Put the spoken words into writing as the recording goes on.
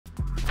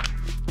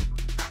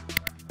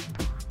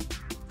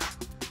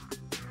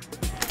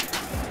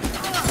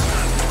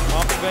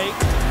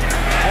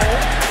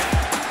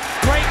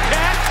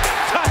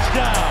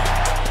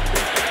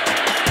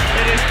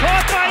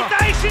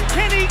shooting.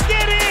 Can he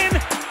get in?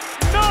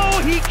 No,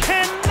 he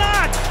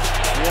cannot.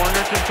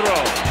 Warner to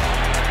throw.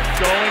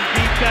 Going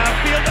deep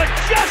downfield.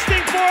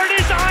 Adjusting for it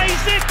is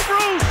Isaac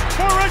Bruce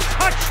for a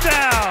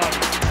touchdown.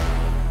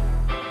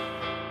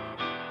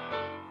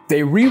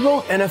 They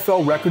rewrote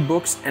NFL record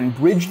books and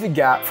bridged the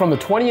gap from the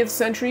 20th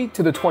century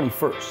to the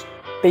 21st.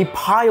 They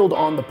piled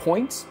on the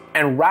points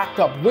and racked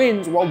up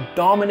wins while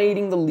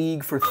dominating the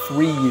league for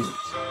 3 years.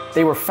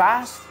 They were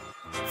fast,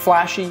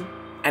 flashy,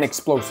 and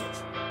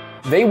explosive.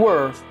 They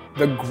were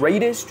the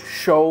greatest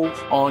show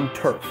on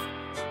turf.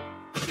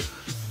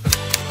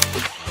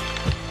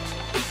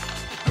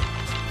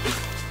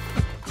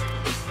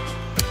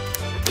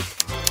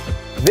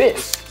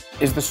 This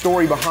is the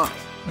story behind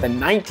the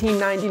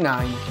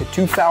 1999 to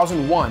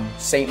 2001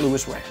 St.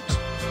 Louis Rams.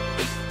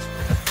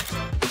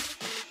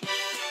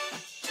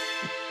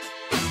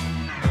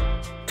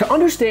 To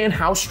understand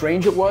how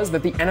strange it was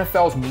that the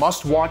NFL's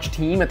must-watch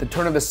team at the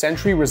turn of the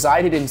century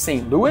resided in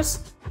St.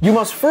 Louis, you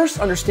must first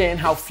understand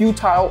how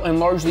futile and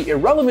largely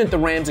irrelevant the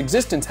Rams'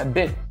 existence had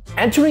been.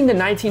 Entering the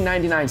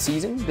 1999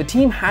 season, the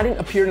team hadn't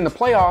appeared in the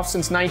playoffs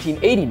since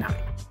 1989,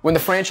 when the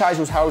franchise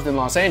was housed in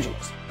Los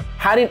Angeles,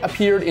 hadn't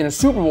appeared in a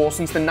Super Bowl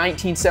since the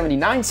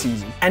 1979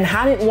 season, and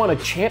hadn't won a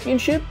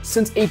championship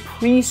since a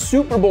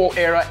pre-Super Bowl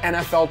era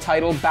NFL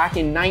title back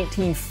in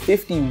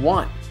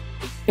 1951.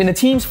 In the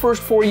team's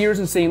first 4 years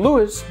in St.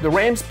 Louis, the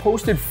Rams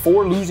posted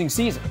 4 losing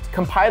seasons,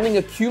 compiling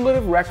a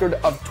cumulative record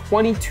of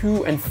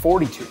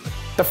 22-42.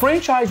 The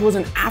franchise was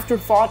an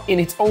afterthought in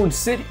its own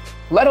city,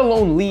 let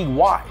alone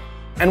league-wide,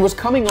 and was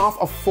coming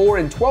off a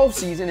 4-12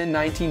 season in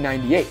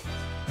 1998.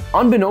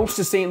 Unbeknownst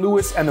to St.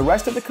 Louis and the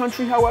rest of the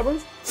country, however,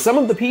 some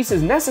of the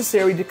pieces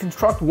necessary to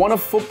construct one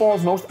of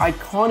football's most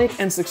iconic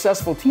and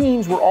successful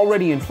teams were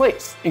already in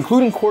place,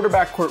 including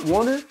quarterback Kurt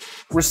Warner,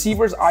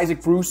 receivers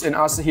Isaac Bruce and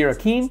Asahir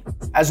Hakim,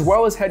 as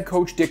well as head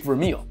coach Dick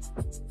Vermeil.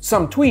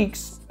 Some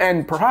tweaks,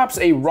 and perhaps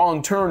a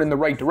wrong turn in the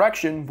right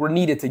direction, were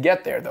needed to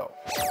get there, though.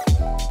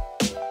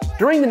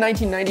 During the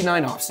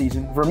 1999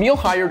 offseason, Vermeil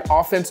hired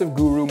offensive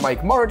guru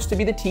Mike Martz to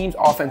be the team's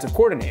offensive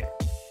coordinator.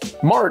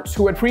 Martz,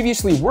 who had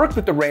previously worked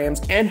with the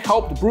Rams and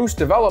helped Bruce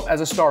develop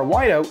as a star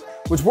wideout,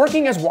 was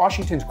working as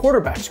Washington's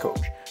quarterbacks coach,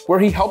 where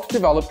he helped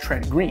develop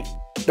Trent Green.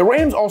 The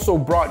Rams also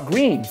brought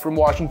Green from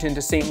Washington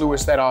to St.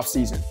 Louis that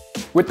offseason,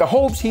 with the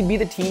hopes he'd be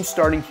the team's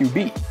starting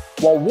QB,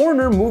 while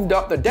Warner moved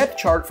up the depth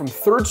chart from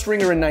third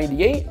stringer in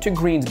 '98 to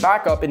Green's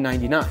backup in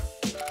 '99.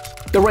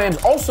 The Rams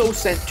also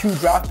sent 2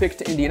 draft picks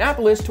to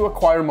Indianapolis to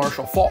acquire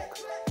Marshall Faulk,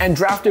 and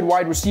drafted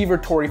wide receiver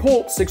Torrey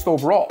Holt 6th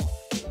overall.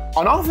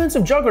 An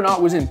offensive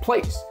juggernaut was in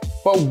place,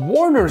 but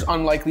Warner's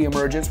unlikely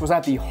emergence was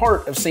at the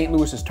heart of St.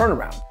 Louis's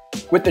turnaround,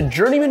 with the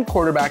journeyman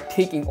quarterback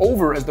taking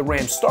over as the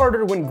Rams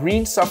starter when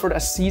Green suffered a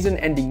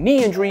season-ending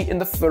knee injury in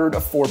the 3rd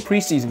of 4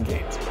 preseason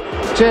games.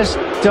 Just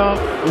don't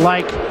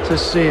like to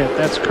see it.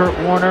 That's Kurt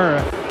Warner,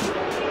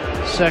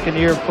 a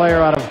second-year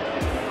player out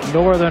of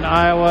Northern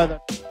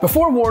Iowa.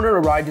 Before Warner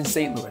arrived in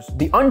St. Louis,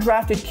 the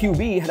undrafted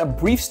QB had a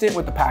brief stint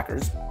with the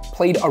Packers,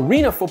 played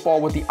arena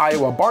football with the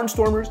Iowa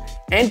Barnstormers,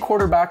 and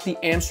quarterbacked the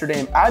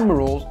Amsterdam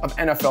Admirals of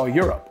NFL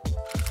Europe.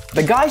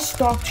 The guy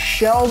stocked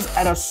shelves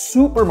at a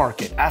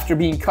supermarket after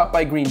being cut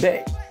by Green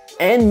Bay,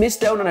 and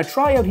missed out on a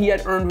tryout he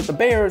had earned with the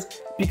Bears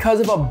because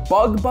of a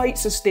bug bite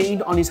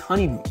sustained on his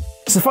honeymoon.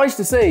 Suffice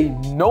to say,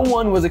 no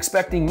one was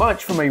expecting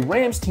much from a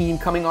Rams team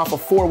coming off a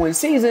 4-win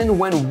season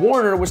when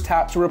Warner was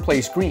tapped to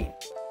replace Green.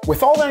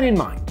 With all that in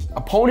mind,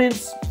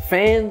 opponents,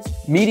 fans,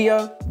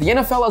 media, the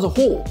NFL as a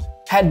whole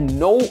had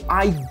no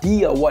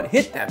idea what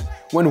hit them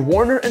when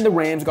Warner and the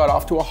Rams got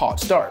off to a hot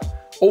start,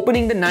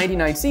 opening the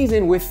 '99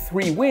 season with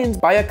 3 wins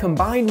by a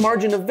combined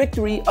margin of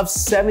victory of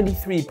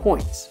 73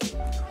 points.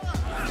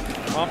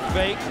 Pump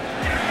fake,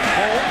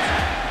 Holt,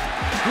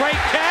 great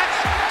catch,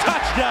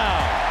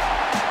 touchdown,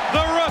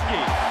 the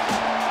rookie.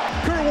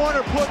 Kurt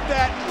Warner put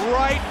that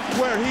right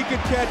where he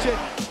could catch it.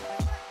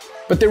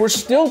 But there were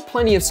still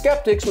plenty of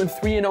skeptics when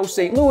 3-0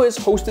 St. Louis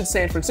hosted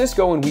San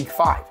Francisco in Week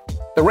 5.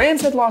 The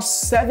Rams had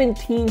lost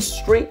 17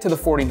 straight to the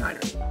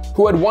 49ers,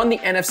 who had won the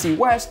NFC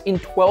West in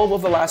 12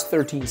 of the last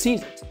 13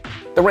 seasons.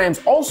 The Rams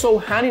also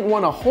hadn't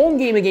won a home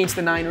game against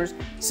the Niners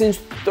since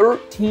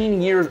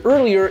 13 years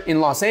earlier in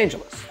Los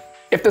Angeles.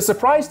 If the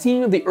surprise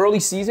team of the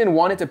early season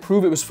wanted to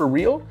prove it was for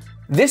real,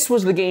 this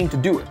was the game to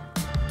do it.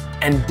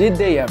 And did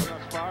they ever?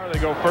 They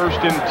go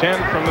 1st and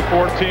 10 from the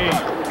 14.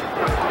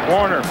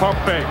 Warner, pump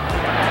fake.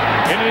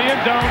 Into the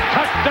end zone,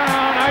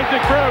 touchdown,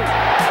 Isaac Bruce.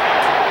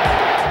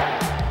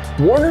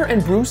 Warner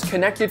and Bruce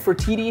connected for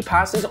TD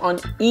passes on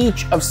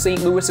each of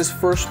St. Louis's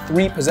first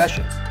 3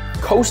 possessions,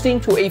 coasting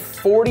to a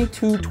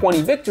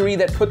 42-20 victory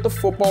that put the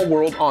football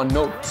world on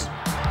notice.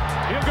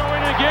 He'll go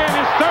in again,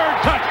 his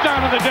 3rd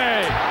touchdown of the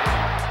day.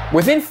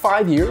 Within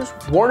 5 years,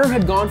 Warner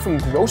had gone from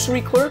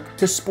grocery clerk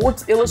to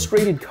Sports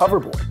Illustrated cover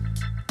boy.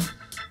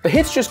 The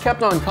hits just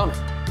kept on coming,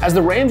 as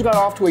the Rams got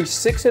off to a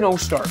 6-0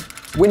 start,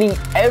 winning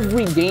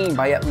every game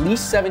by at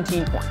least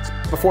 17 points,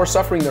 before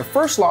suffering their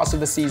first loss of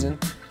the season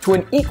to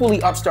an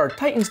equally upstart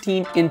Titans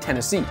team in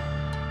Tennessee.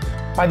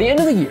 By the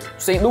end of the year,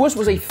 St. Louis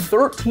was a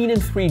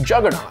 13-3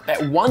 juggernaut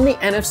that won the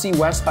NFC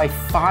West by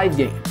 5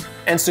 games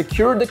and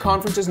secured the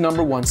conference's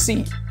 #1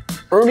 seed,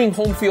 earning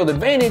home field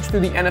advantage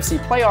through the NFC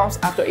playoffs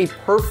after a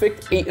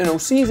perfect 8-0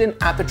 season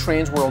at the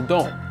Trans World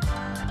Dome.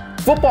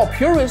 Football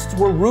purists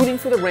were rooting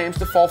for the Rams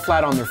to fall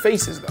flat on their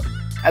faces, though,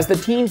 as the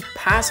team's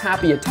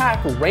pass-happy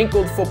attack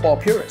rankled football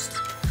purists.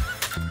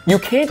 You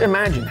can't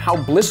imagine how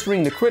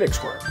blistering the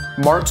critics were.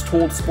 Marks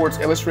told Sports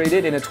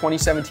Illustrated in a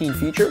 2017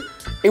 feature,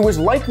 "It was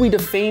like we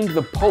defamed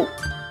the Pope."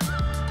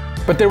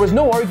 But there was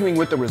no arguing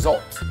with the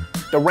results.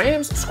 The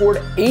Rams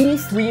scored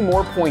 83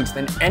 more points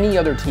than any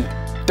other team.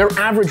 Their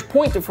average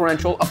point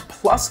differential of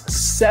plus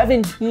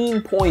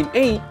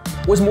 17.8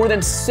 was more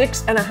than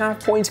 6.5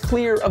 points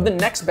clear of the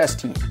next best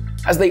team,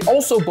 as they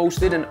also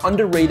boasted an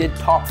underrated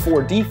top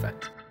 4 defense.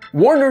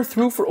 Warner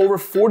threw for over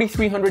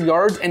 4,300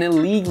 yards and a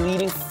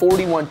league-leading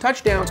 41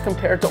 touchdowns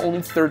compared to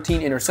only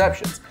 13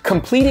 interceptions,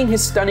 completing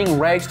his stunning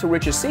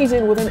rags-to-riches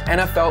season with an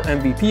NFL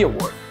MVP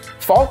award.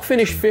 Falk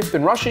finished 5th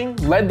in rushing,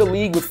 led the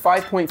league with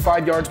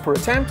 5.5 yards per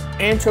attempt,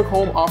 and took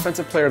home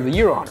Offensive Player of the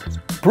Year honors.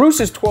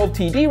 Bruce's 12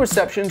 TD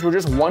receptions were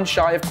just one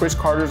shy of Chris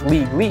Carter's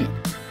league lead.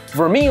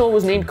 Vermeil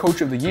was named Coach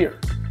of the Year.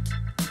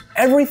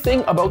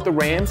 Everything about the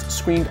Rams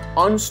screamed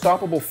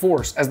unstoppable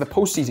force as the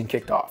postseason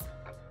kicked off.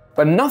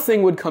 But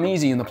nothing would come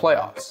easy in the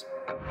playoffs.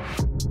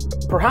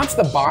 Perhaps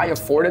the bye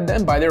afforded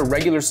them by their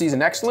regular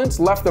season excellence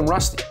left them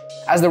rusty,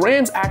 as the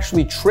Rams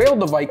actually trailed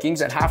the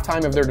Vikings at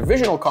halftime of their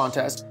divisional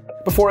contest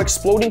before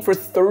exploding for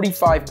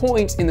 35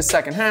 points in the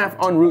second half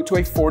en route to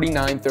a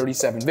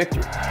 49-37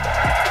 victory.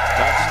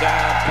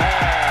 Touchdown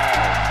pass.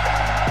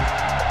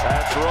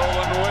 That's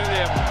Roland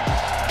Williams.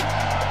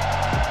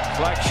 It's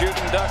like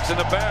shooting ducks in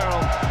a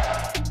barrel.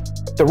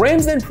 The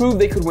Rams then proved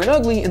they could win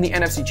ugly in the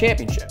NFC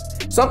Championship,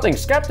 something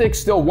skeptics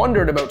still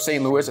wondered about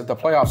St. Louis as the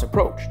playoffs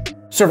approached,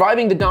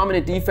 surviving the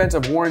dominant defense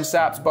of Warren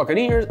Sapp's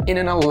Buccaneers in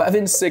an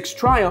 11-6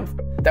 triumph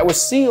that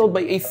was sealed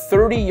by a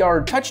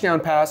 30-yard touchdown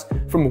pass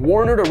from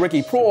Warner to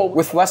Ricky Proehl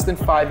with less than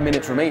 5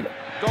 minutes remaining.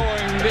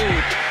 Going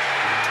deep.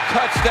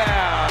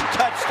 Touchdown,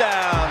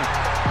 touchdown.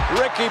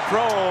 Ricky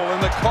Proehl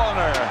in the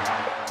corner.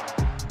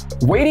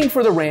 Waiting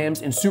for the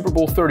Rams in Super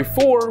Bowl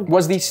 34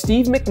 was the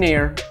Steve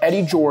McNair,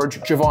 Eddie George,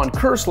 Javon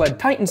Curse-led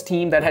Titans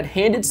team that had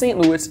handed St.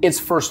 Louis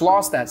its first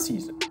loss that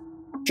season.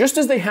 Just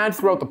as they had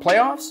throughout the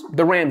playoffs,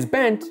 the Rams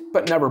bent,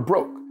 but never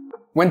broke.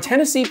 When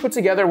Tennessee put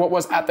together what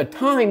was at the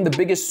time the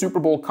biggest Super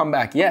Bowl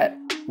comeback yet,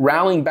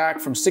 rallying back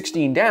from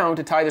 16 down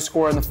to tie the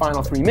score in the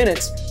final 3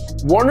 minutes,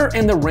 Warner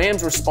and the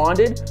Rams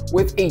responded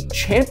with a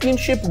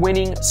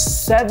championship-winning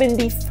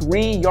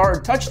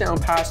 73-yard touchdown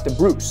pass to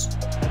Bruce.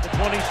 At the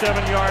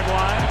 27-yard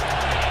line,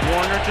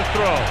 Warner to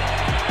throw.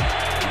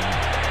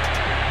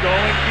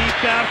 Going deep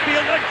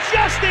downfield,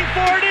 adjusting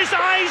for it is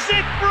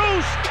Isaac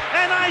Bruce,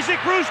 and Isaac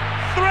Bruce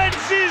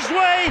threads his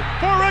way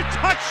for a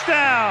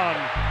touchdown.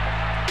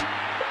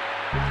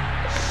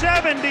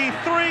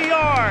 73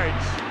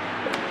 yards.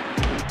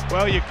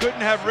 Well, you couldn't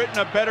have written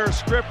a better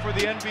script for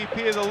the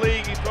MVP of the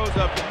league. He throws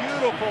a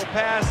beautiful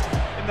pass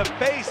in the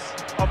face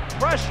of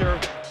pressure.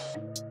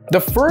 The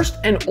first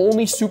and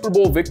only Super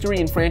Bowl victory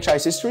in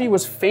franchise history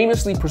was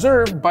famously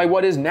preserved by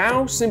what is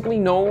now simply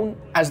known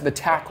as the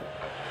tackle.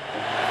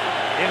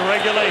 In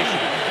regulation.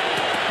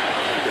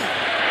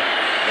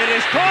 It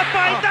is caught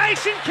by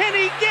Dyson. Can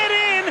he get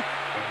in?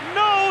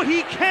 No,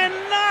 he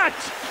cannot.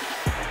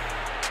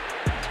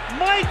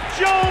 Mike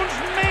Jones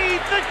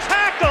made the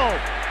tackle.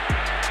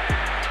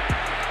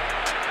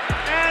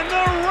 And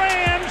the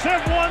Rams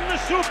have won the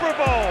Super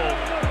Bowl.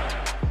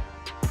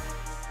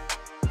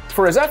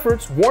 For his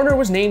efforts, Warner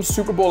was named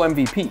Super Bowl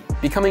MVP,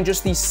 becoming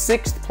just the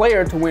 6th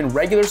player to win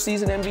regular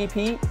season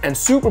MVP and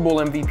Super Bowl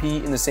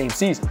MVP in the same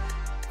season.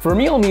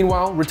 Vermeil,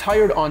 meanwhile,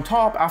 retired on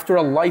top after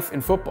a life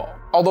in football,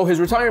 although his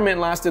retirement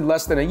lasted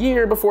less than a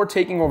year before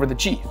taking over the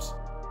Chiefs.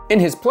 In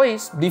his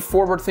place, the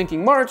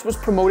forward-thinking Marks was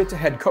promoted to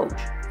head coach.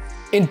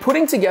 In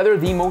putting together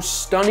the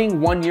most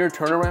stunning one-year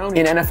turnaround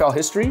in NFL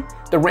history,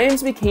 the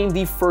Rams became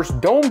the first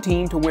dome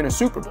team to win a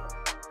Super Bowl.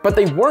 But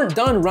they weren't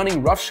done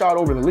running roughshod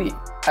over the league,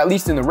 at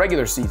least in the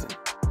regular season.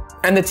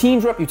 And the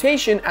team's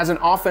reputation as an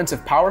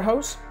offensive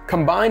powerhouse,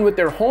 combined with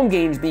their home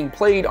games being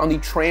played on the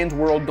Trans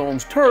World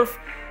Dome's turf,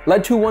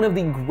 led to one of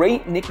the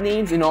great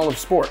nicknames in all of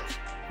sports.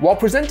 While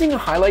presenting a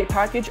highlight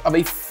package of a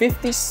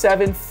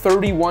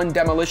 57-31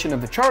 demolition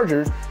of the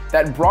Chargers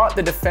that brought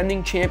the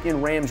defending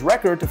champion Rams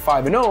record to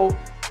 5-0,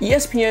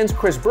 ESPN's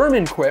Chris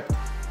Berman quipped,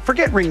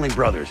 "Forget Ringling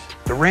Brothers.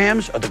 The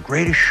Rams are the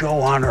greatest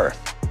show on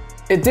earth."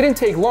 It didn't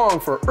take long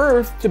for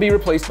earth to be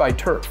replaced by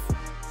turf.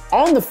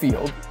 On the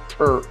field,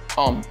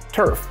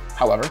 turf,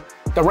 however,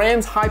 the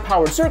Rams'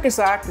 high-powered circus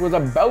act was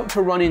about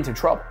to run into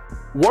trouble.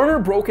 Warner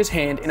broke his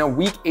hand in a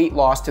Week 8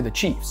 loss to the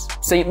Chiefs,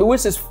 St.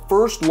 Louis's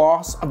first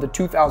loss of the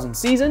 2000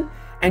 season,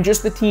 and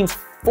just the team's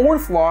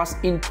 4th loss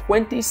in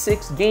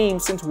 26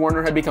 games since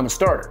Warner had become a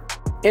starter.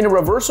 In a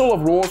reversal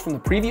of roles from the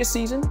previous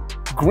season,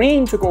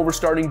 Green took over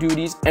starting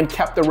duties and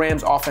kept the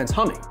Rams' offense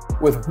humming,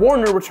 with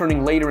Warner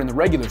returning later in the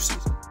regular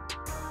season.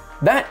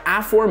 That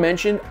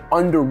aforementioned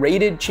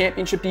underrated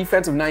championship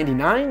defense of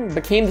 '99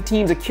 became the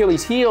team's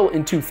Achilles heel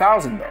in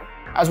 2000 though,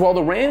 as while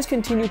the Rams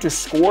continued to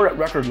score at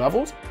record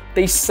levels,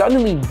 they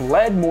suddenly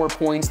bled more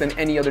points than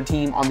any other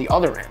team on the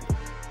other end.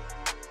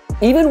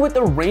 Even with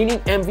the reigning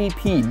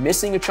MVP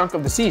missing a chunk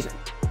of the season,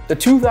 the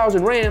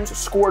 2000 Rams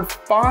scored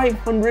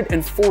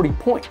 540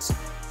 points,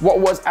 what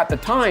was at the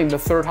time the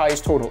third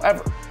highest total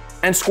ever,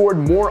 and scored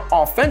more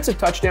offensive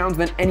touchdowns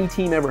than any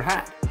team ever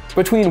had.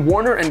 Between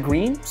Warner and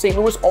Green, St.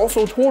 Louis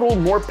also totaled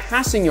more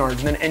passing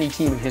yards than any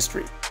team in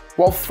history,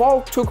 while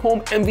Falk took home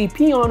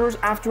MVP honors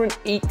after an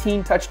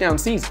 18-touchdown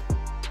season.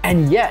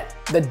 And yet,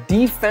 the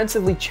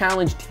defensively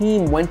challenged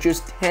team went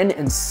just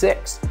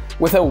 10-6,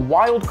 with a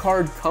wild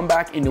card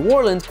comeback in New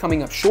Orleans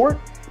coming up short,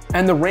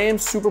 and the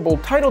Rams' Super Bowl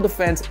title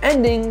defense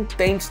ending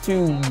thanks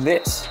to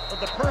this.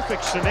 The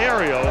perfect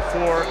scenario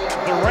for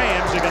the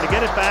Rams. They're going to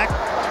get it back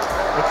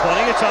with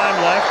plenty of time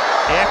left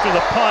after the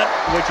punt,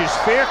 which is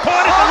fair.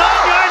 Caught at the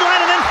 9-yard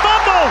line and then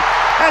fumbled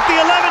at the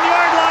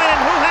 11-yard line.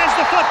 And who has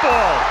the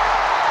football?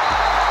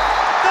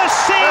 The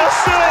Saints.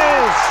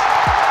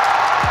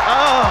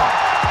 Oh.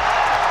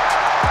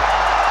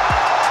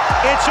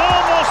 It's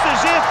almost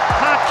as if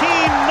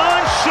Hakeem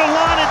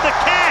nonchalanted the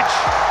catch.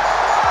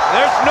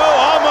 There's no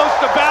almost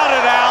about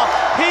it, Al.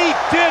 He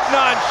did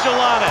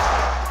nonchalant it.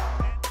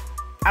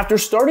 After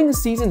starting the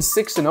season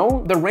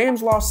 6-0, the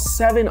Rams lost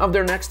 7 of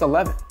their next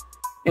 11.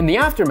 In the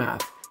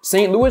aftermath,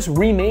 St. Louis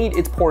remade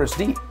its porous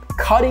deep,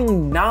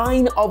 cutting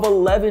 9 of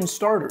 11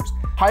 starters,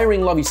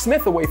 hiring Lovie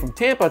Smith away from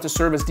Tampa to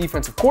serve as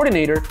defensive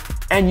coordinator,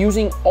 and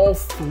using all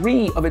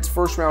 3 of its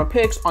first-round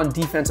picks on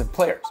defensive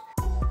players.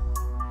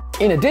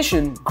 In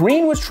addition,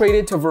 Green was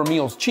traded to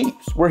Vermeil's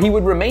Chiefs, where he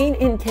would remain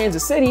in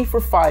Kansas City for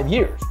 5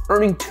 years,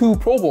 earning 2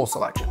 Pro Bowl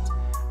selections.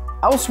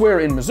 Elsewhere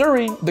in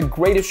Missouri, the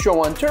greatest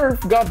show on turf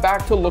got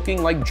back to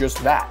looking like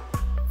just that,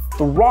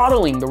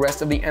 throttling the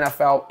rest of the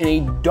NFL in a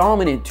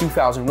dominant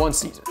 2001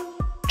 season.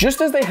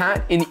 Just as they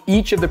had in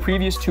each of the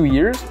previous 2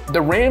 years,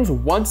 the Rams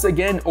once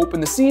again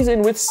opened the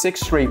season with 6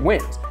 straight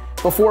wins,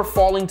 before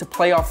falling to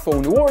playoff foe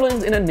New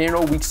Orleans in a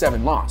narrow Week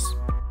 7 loss.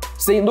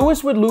 St.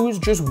 Louis would lose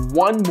just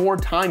 1 more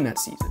time that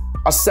season,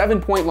 a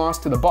 7-point loss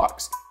to the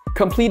Bucs,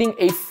 completing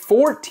a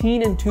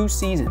 14-2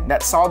 season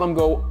that saw them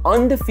go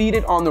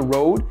undefeated on the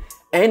road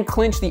and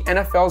clinch the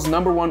NFL's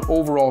 #1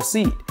 overall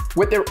seed,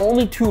 with their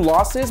only 2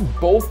 losses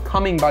both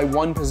coming by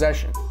 1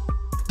 possession.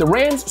 The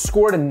Rams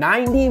scored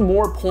 90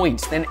 more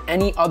points than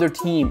any other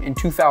team in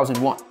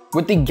 2001,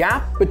 with the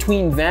gap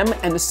between them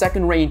and the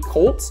second-ranked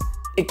Colts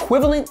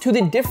equivalent to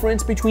the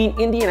difference between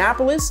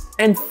Indianapolis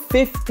and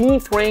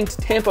 15th-ranked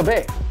Tampa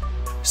Bay.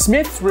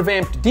 Smith's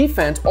revamped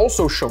defense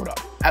also showed up,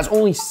 as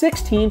only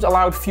 6 teams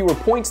allowed fewer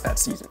points that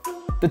season.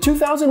 The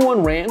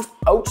 2001 Rams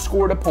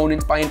outscored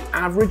opponents by an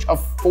average of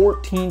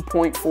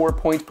 14.4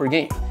 points per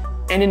game,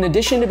 and in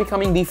addition to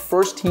becoming the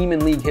first team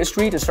in league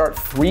history to start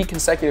 3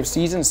 consecutive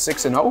seasons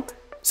 6-0,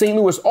 St.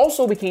 Louis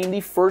also became the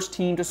first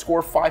team to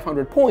score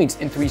 500 points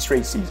in 3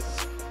 straight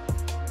seasons.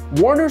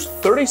 Warner's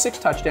 36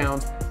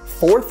 touchdowns,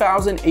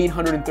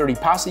 4,830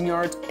 passing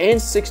yards, and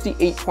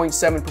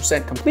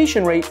 68.7%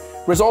 completion rate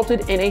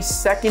resulted in a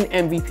 2nd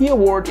MVP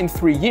award in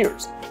 3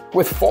 years,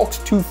 with Falk's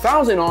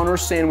 2000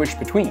 honors sandwiched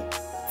between.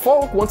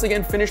 Falk once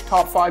again finished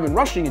top 5 in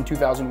rushing in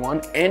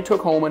 2001 and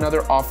took home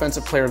another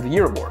Offensive Player of the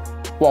Year award,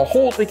 while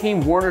Holt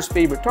became Warner's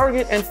favorite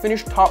target and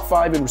finished top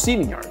 5 in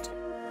receiving yards.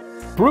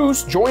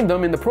 Bruce joined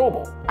them in the Pro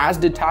Bowl, as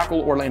did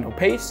tackle Orlando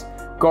Pace,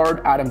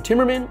 guard Adam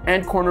Timmerman,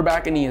 and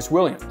cornerback Aeneas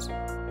Williams.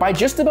 By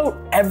just about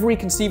every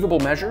conceivable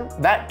measure,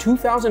 that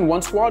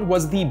 2001 squad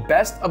was the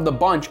best of the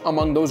bunch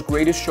among those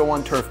greatest show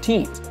on turf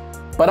teams.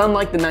 But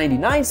unlike the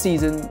 '99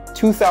 season,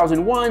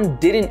 2001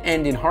 didn't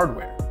end in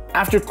hardware.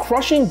 After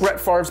crushing Brett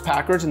Favre's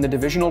Packers in the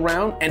divisional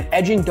round and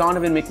edging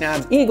Donovan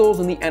McNabb's Eagles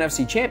in the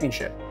NFC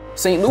Championship,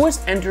 St. Louis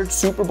entered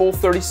Super Bowl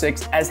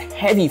 36 as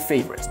heavy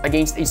favorites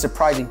against a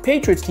surprising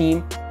Patriots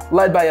team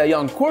led by a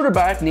young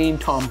quarterback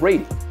named Tom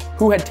Brady,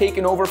 who had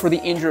taken over for the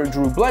injured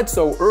Drew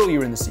Bledsoe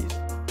earlier in the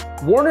season.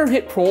 Warner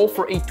hit Prohl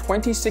for a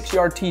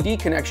 26-yard TD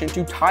connection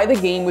to tie the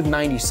game with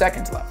 90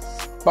 seconds left.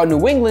 But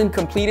New England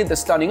completed the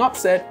stunning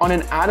upset on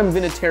an Adam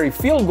Vinatieri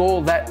field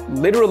goal that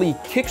literally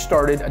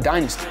kick-started a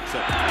dynasty.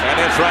 And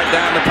it's right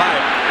down the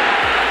pipe.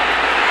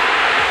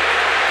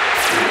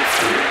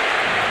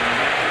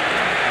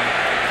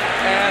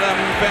 Adam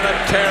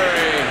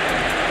Vinatieri.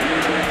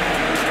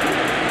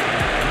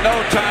 No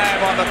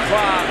time on the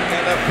clock,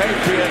 and the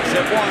Patriots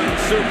have won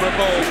Super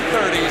Bowl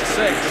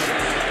 36.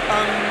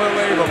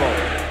 Unbelievable.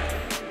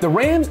 The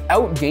Rams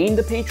outgained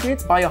the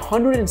Patriots by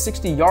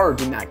 160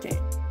 yards in that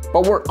game,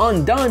 but were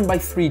undone by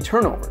 3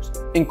 turnovers,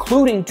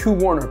 including 2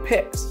 Warner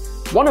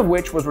picks, one of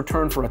which was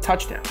returned for a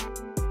touchdown.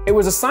 It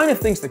was a sign of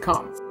things to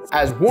come,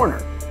 as Warner,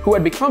 who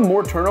had become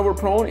more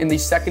turnover-prone in the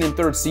 2nd and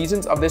 3rd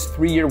seasons of this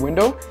 3-year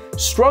window,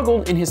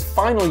 struggled in his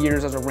final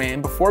years as a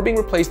Ram before being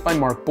replaced by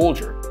Mark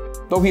Bulger,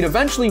 though he'd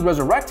eventually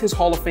resurrect his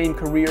Hall of Fame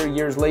career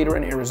years later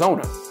in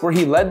Arizona, where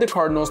he led the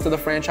Cardinals to the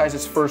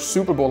franchise's first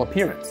Super Bowl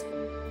appearance.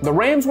 The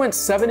Rams went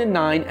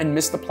 7-9 and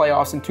missed the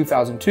playoffs in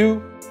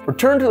 2002,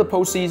 returned to the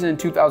postseason in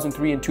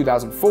 2003 and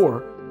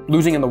 2004,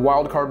 losing in the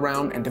wildcard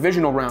round and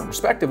divisional round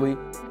respectively,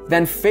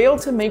 then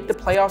failed to make the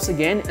playoffs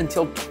again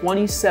until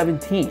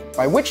 2017,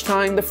 by which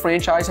time the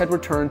franchise had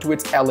returned to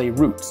its LA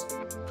roots.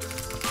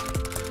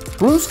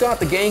 Bruce got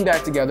the gang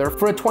back together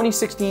for a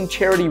 2016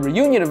 charity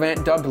reunion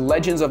event dubbed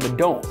Legends of the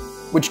Dome,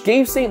 which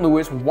gave St.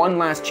 Louis one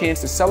last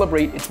chance to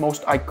celebrate its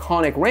most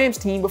iconic Rams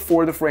team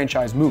before the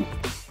franchise moved.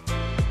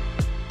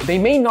 They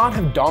may not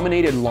have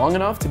dominated long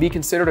enough to be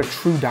considered a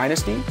true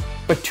dynasty,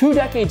 but 2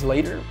 decades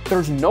later,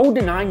 there's no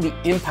denying the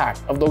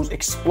impact of those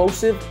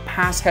explosive,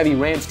 pass-heavy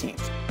Rams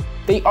teams.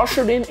 They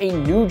ushered in a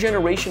new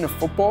generation of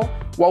football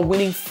while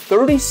winning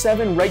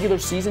 37 regular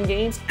season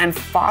games and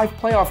 5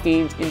 playoff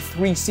games in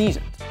 3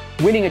 seasons,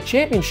 winning a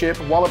championship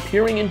while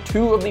appearing in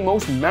 2 of the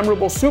most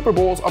memorable Super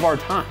Bowls of our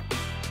time.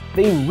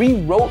 They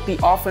rewrote the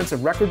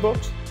offensive record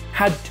books,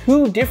 had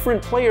 2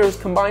 different players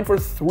combine for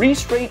 3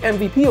 straight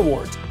MVP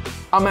awards,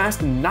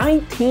 amassed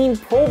 19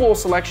 Pro Bowl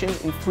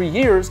selections in 3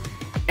 years,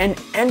 and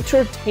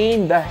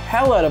entertained the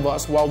hell out of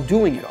us while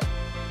doing it all.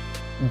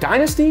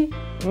 Dynasty?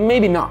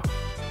 Maybe not,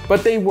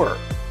 but they were,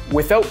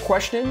 without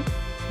question,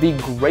 the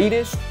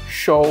greatest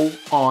show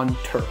on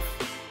turf.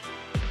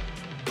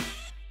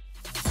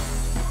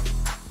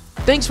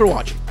 Thanks for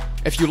watching.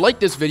 If you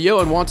liked this video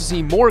and want to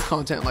see more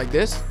content like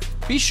this,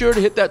 be sure to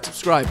hit that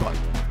subscribe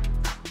button.